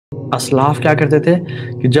اسلاف کیا کرتے تھے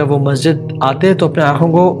کہ جب وہ مسجد آتے تو اپنے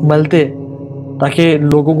آنکھوں کو ملتے تاکہ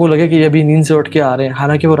لوگوں کو لگے کہ یہ ابھی نیند سے اٹھ کے آ رہے ہیں،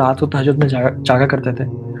 حالانکہ وہ رات کو تہجد میں جاگا کرتے تھے،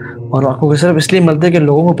 اور آنکھوں کو صرف اس لیے ملتے کہ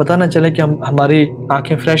لوگوں کو پتہ نہ چلے کہ ہماری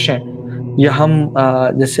آنکھیں فریش ہیں، یا ہم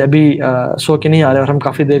جیسے ابھی سو کے نہیں آ رہے اور ہم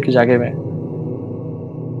کافی دیر کے جاگے ہوئے ہیں۔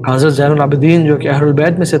 حضرت زین العابدین جو کہ اہل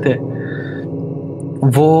البیت میں سے تھے،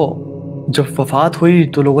 وہ جب وفات ہوئی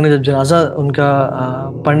تو لوگوں نے جب جنازہ ان کا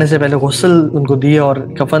پڑھنے سے پہلے غسل ان کو دیا اور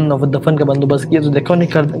کفن اور دفن کا بندوبست کیا، تو دیکھو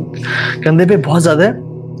کندھے پہ بہت زیادہ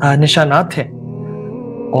نشانات تھے،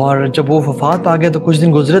 اور جب وہ وفات پا گئے تو کچھ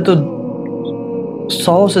دن گزرے تو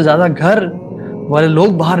 100 سے زیادہ گھر والے لوگ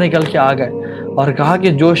باہر نکل کے آ گئے اور کہا کہ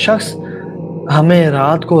جو شخص ہمیں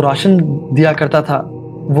رات کو راشن دیا کرتا تھا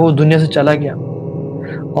وہ دنیا سے چلا گیا۔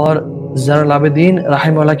 اور زین العابدین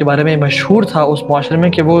رحمہ اللہ کے بارے میں مشہور تھا اس معاشرے میں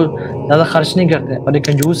کہ وہ زیادہ خرچ نہیں کرتے اور ایک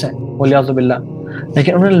کنجوس ہیں والعیاذ باللہ،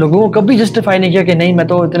 لیکن انہوں نے لوگوں کو کبھی جسٹیفائی نہیں کیا کہ نہیں میں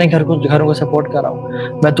تو اتنے گھروں کو سپورٹ کر رہا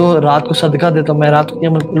ہوں، میں تو رات کو صدقہ دیتا ہوں، میں رات کو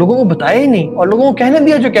لوگوں کو بتایا ہی نہیں، اور لوگوں کو کہنے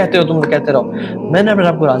دیا جو کہتے ہو تم کہتے رہو، میں نے اپنے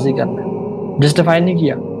رب کو راضی کرنا ہے، جسٹیفائی نہیں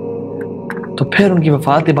کیا۔ تو پھر ان کی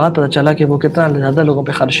وفات کے بعد پتہ چلا کہ وہ کتنا زیادہ لوگوں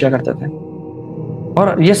پہ خرچ کیا کرتے تھے، اور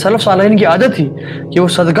یہ سلف صالحین کی عادت تھی کہ وہ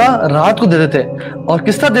صدقہ رات کو دیتے تھے، اور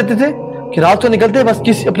کس طرح دیتے تھے کہ رات کو نکلتے بس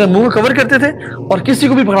کسی اپنے منہ کو کور کرتے تھے اور کسی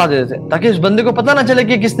کو بھی پکڑا دیتے تھے تاکہ اس بندے کو پتہ نہ چلے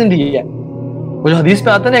کہ کس نے دی ہے۔ وہ جو حدیث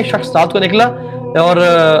میں آتا ہے نا، ایک شخص رات کو نکلا اور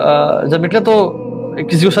جب نکلا تو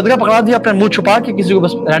کسی کو صدقہ پکڑا دیا، اپنا منہ چھپا کے کسی کو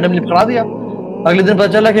بس رینڈملی پکڑا دیا، اگلے دن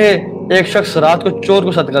پتہ چلا کہ ایک شخص رات کو چور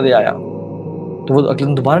کو صدقہ دے آیا، تو وہ اگلے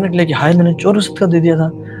دن دوبارہ نکلے کہ ہائے میں نے چور کو صدقہ دے دیا تھا،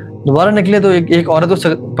 دوبارہ نکلے تو ایک عورت کو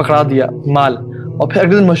پکڑا دیا مال، اور پھر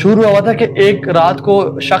اگلے دن مشہور ہوا تھا کہ ایک رات کو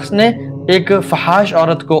شخص نے ایک فحاش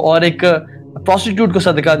عورت کو اور ایک پروسٹیٹیوٹ کو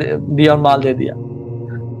صدقہ دیا اور مال دے دیا،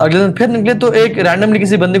 اگلے دن پھر نکلے تو ایک رینڈملی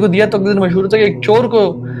کسی بندے کو دیا، تو اگلے دن مشہور تھا کہ ایک چور کو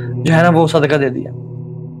جو ہے نا وہ صدقہ دے دیا،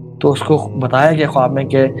 تو اس کو بتایا گیا خواب میں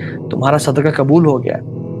کہ تمہارا صدقہ قبول ہو گیا،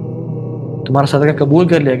 تمہارا صدقہ قبول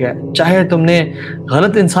کر لیا گیا، چاہے تم نے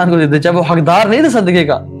غلط انسان کو دے دیا، چاہے وہ حقدار نہیں تھا صدقے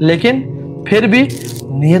کا، لیکن پھر بھی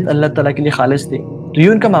نیت اللہ تعالیٰ کے لیے خالص تھی۔ تو یہ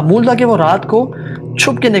ان کا معمول تھا کہ وہ رات کو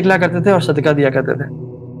چھپ کے نکلا کرتے تھے اور صدقہ دیا کرتے تھے۔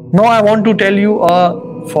 Now I want to tell you a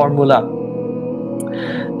formula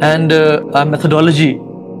and a methodology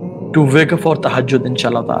to wake up for tahajjud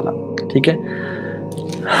انشاءاللہ تعالیٰ، ٹھیک ہے؟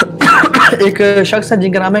 ایک شخص ہے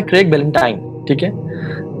جن کا نام ہے کریگ بیلنٹائن، ٹھیک ہے؟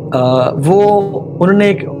 وہ انہوں نے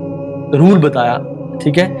ایک رول بتایا،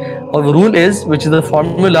 ٹھیک ہے؟ اور وہ role is which is the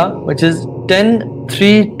formula which is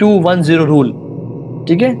 10-3-2-1-0 rule،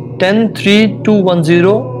 ٹھیک ہے؟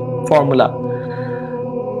 10-3-2-1-0 فارمولا۔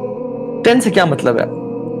 10 سے کیا مطلب ہے؟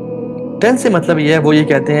 10 سے مطلب یہ ہے، وہ یہ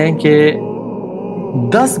کہتے ہیں کہ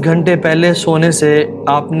 10 گھنٹے پہلے سونے سے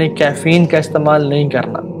آپ نے کیفین کا استعمال نہیں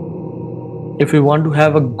کرنا۔ If you want to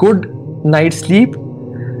have a good night sleep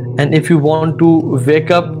and if you want to wake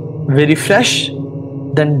up very fresh,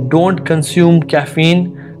 then don't consume caffeine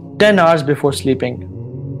 10 hours before sleeping.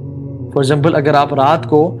 For example, اگر آپ رات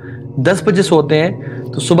کو 10 بجے سوتے ہیں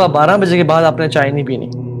تو صبح 12 بجے کے بعد آپ نے چائے نہیں پینی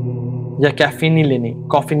یا کیفین نہیں لینی،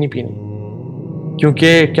 کافی نہیں پینی، کیونکہ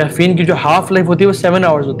کیفین کی جو ہاف لائف ہوتی ہے وہ 7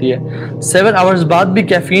 آورز ہوتی ہے۔ 7 آورز بعد بھی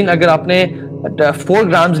کیفین اگر آپ نے 4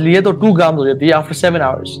 گرامز لیے تو 2 گرامز ہو جاتی ہے after 7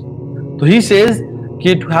 hours۔ تو he says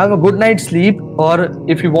کہ to have a good night sleep or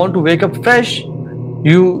if you want to wake up fresh,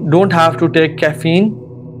 you don't have to take caffeine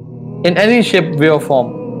in any shape, way or form،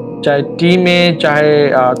 چاہے T میں، چاہے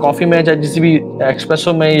کافی میں، چاہے کسی بھی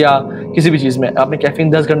expressive میں یا کسی بھی چیز میں آپ نے کیفین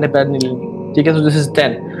 10 گھنٹے پہلے نہیں لینی، ٹھیک ہے؟ تو this is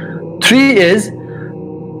 10۔ 3 is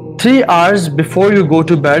 3 hours before you go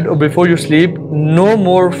to bed or before you sleep, no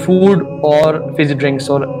more food or fizzy drinks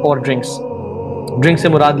or drinks۔ Drink سے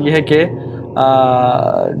مراد یہ ہے کہ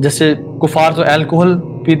جیسے کفار تو الکوہل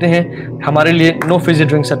پیتے ہیں، ہمارے لیے no fizzy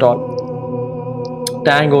drinks at all،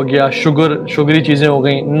 ٹینگ ہو گیا، شگری چیزیں ہو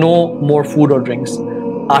گئیں، no more food or drinks،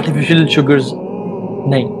 artificial sugars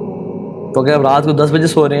نہیں۔ تو اگر آپ رات کو 10 بجے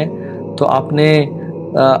سو رہے ہیں تو آپ نے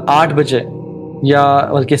 8 بجے یا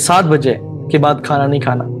بلکہ 7 بجے کے بعد کھانا نہیں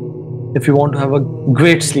کھانا if you want to have a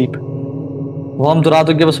great sleep۔ وہ ہم تو رات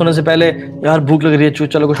کو سونے سے پہلے یار بھوک لگ رہی ہے،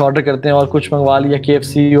 چلو کچھ آرڈر کرتے ہیں اور کچھ منگوا لیا،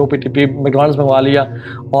 KFC OPTP میکڈونلڈس منگوا لیا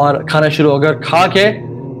اور کھانا شروع، اگر کھا کے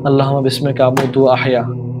اللہم بسمک اموت واحیا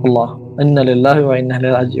اللہ انا للہ و انا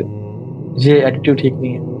الیہ راجعون، یہ ایٹیٹیوڈ ٹھیک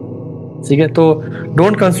نہیں ہے، ٹھیک ہے؟ تو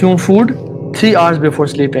don't consume food 3 hours before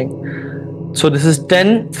sleeping۔ So this is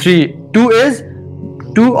 10-3۔ 2 is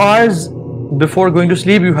 2 hours before going to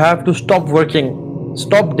sleep you have to stop working,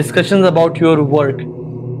 stop discussions about your work,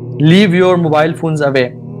 leave your mobile phones away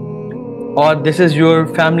or this is your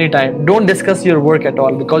family time. Don't discuss your work at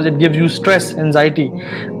all because it gives you stress, anxiety,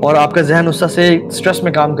 اور آپ کا ذہن اس سے stress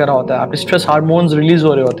میں کام کر رہا ہوتا ہے, آپ کے اسٹریس ہارمونز ریلیز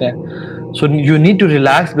ہو رہے ہوتے ہیں. So you need to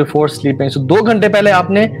relax before sleeping. سو 2 گھنٹے پہلے آپ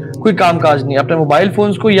نے کوئی کام کاج نہیں, اپنے موبائل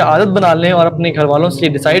فونس کو یہ عادت بنا لیں اور اپنے گھر والوں سے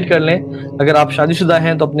ڈیسائیڈ کر لیں, اگر آپ شادی شدہ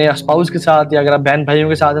ہیں تو اپنے اسپاؤس کے ساتھ, یا اگر آپ بہن بھائیوں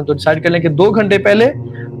کے ساتھ ہیں تو ڈیسائیڈ کر لیں کہ 2 گھنٹے پہلے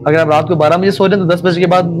اگر آپ رات کو 12 بجے سو جائیں تو 10 بجے کے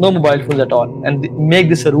بعد نو mobile phones at all, and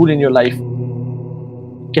make this a role in your life.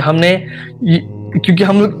 کہ ہم نے, کیونکہ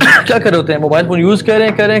ہم لوگ کیا کر رہے ہوتے ہیں, موبائل فون یوز کریں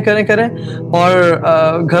اور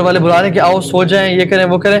گھر والے بلا رہے ہیں کہ آؤ سو جائیں, یہ کریں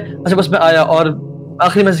وہ کریں, اچھا بس میں آیا اور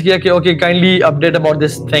آخری میں سے کیا کہ okay kindly update about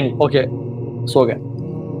this thing, okay so گئے,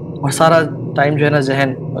 اور سارا ٹائم جو ہے نا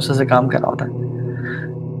ذہن اس سے کام کر رہا ہوتا ہے.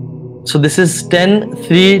 سو دس از 10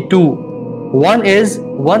 3 2. 1 is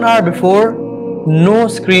 1 hour before no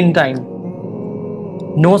screen time.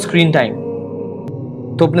 No screen time.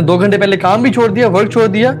 تو اپنے 2 گھنٹے پہلے کام بھی چھوڑ دیا, ورک چھوڑ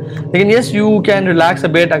دیا, لیکن yes you can relax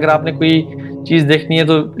a bat اگر آپ نے کوئی چیز دیکھنی ہے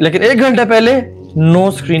تو, لیکن 1 گھنٹہ پہلے نو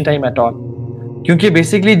اسکرین ٹائم ایٹ آل. کیونکہ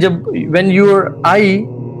بیسکلی جب when your I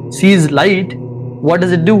Cs light, what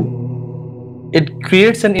does it do, it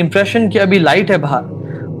creates an impression کہ ابھی لائٹ ہے باہر,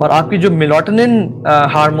 اور آپ کی جو میلاٹونن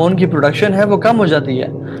ہارمون کی پروڈکشن ہے وہ کم ہو جاتی ہے.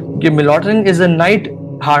 کہ میلاٹونن از اے نائٹ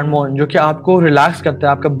ہارمون جو کہ آپ کو ریلیکس کرتا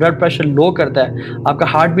ہے, آپ کا بلڈ پریشر لو کرتا ہے, آپ کا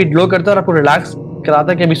ہارٹ بیٹ لو کرتا ہے, اور آپ کو ریلیکس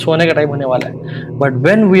کراتا ہے کہ ابھی سونے کا ٹائم ہونے والا ہے. But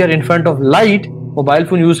when we are in front of light, mobile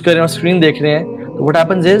phone use کر رہے ہیں اور اسکرین دیکھ رہے ہیں, تو what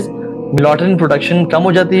happens is melatonin production کم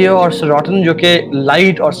ہو جاتی ہے, اور سیروٹونن جو کہ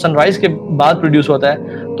لائٹ اور سن رائز کے بعد پروڈیوس ہوتا ہے,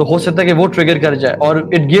 تو ہو سکتا ہے کہ وہ ٹریگر کر جائے, اور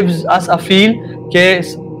اٹ گیوز اس اے فیل کہ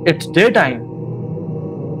اٹس ڈے ٹائم,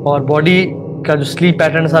 اور باڈی کا جو سلیپ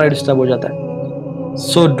پیٹرن سارا ڈسٹرب ہو جاتا ہے.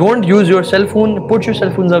 So don't use your cell phone, put your cell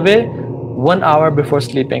phones away 1 hour before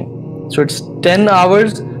sleeping. So it's 10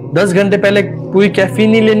 hours. 10 گھنٹے پہلے کوئی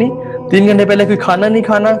کیفین نہیں لینی, 3 گھنٹے پہلے کوئی کھانا نہیں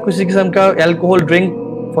کھانا, کسی قسم کا alcohol drink,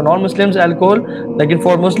 for non Muslims alcohol, لیکن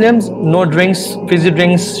for Muslims know drinks, fuzzy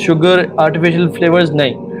drinks, sugar, artificial flavours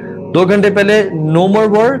نہیں. 2 گھنٹے پہلے نو مور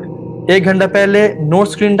ورک, 1 گھنٹہ پہلے نو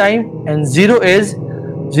screen time, and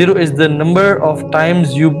zero is the number of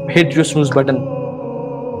times you hit your snooze button.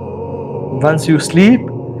 Once you sleep,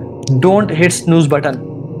 don't hit snooze button.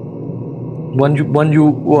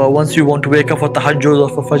 Once you want to wake up for tahajjud or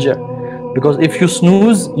for fajr, because if you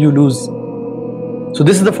snooze you lose. So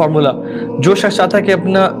this is the formula. جو شخص چاہتا ہے کہ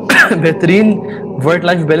اپنا بہترین work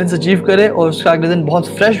life balance achieve کرے اور اس کا اگلے دن بہت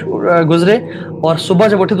فریش گزرے, اور صبح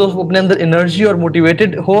جب اٹھے تو وہ اپنے اندر انرجی اور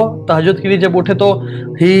موٹیویٹڈ ہو تہجد کے لیے, جب اٹھے تو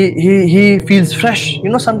he feels fresh.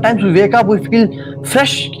 You know, sometimes we wake up we feel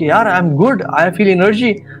fresh کہ یار I'm good, I feel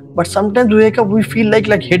energy, but sometimes we wake up we feel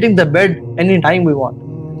like hitting the bed anytime we want.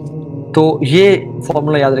 تو یہ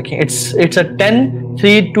formula یاد رکھیں, it's a 10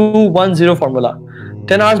 3 2 1 0 formula.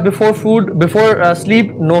 10 hours before sleep,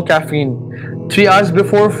 no caffeine. 3 hours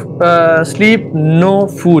before sleep, no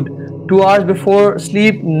food. 2 hours before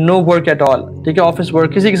sleep, no work at all. ٹھیک ہے, office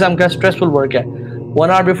work کسی قسم کا stressful work ہے. 1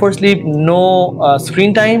 hour before sleep, no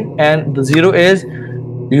screen time, and the 0 is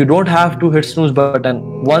you don't have to hit snooze button.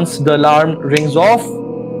 Once the alarm rings off,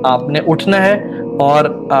 آپ نے اٹھنا ہے اور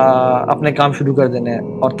اپنے کام شروع کر دینے ہیں.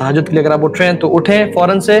 اور تہجد کے لیے اگر آپ اٹھ رہے ہیں تو اٹھیں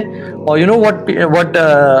فوراً سے. اور you know what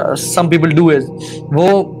some people do is وہ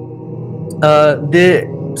they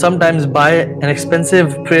sometimes buy an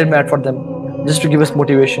expensive prayer mat for them just to give us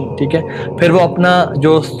motivation. ٹھیک ہے, پھر وہ اپنا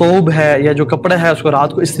جو ثوب ہے یا جو کپڑا ہے اس کو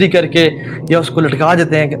رات کو استری کر کے یا اس کو لٹکا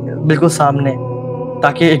دیتے ہیں بالکل سامنے,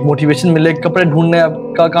 تاکہ ایک موٹیویشن ملے. کپڑے ڈھونڈنے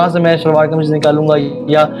کا کہاں سے میں شلوار قمیض نکالوں گا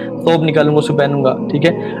یا ثوب نکالوں گا, اس کو پہنوں گا. ٹھیک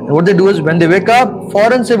ہے, what they do is when they wake up,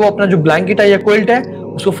 فوراً سے وہ اپنا جو بلینکٹ ہے یا کوئلٹ ہے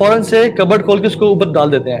اس کو فوراً سے کبرڈ کھول کے اس کو اوپر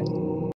ڈال دیتے ہیں,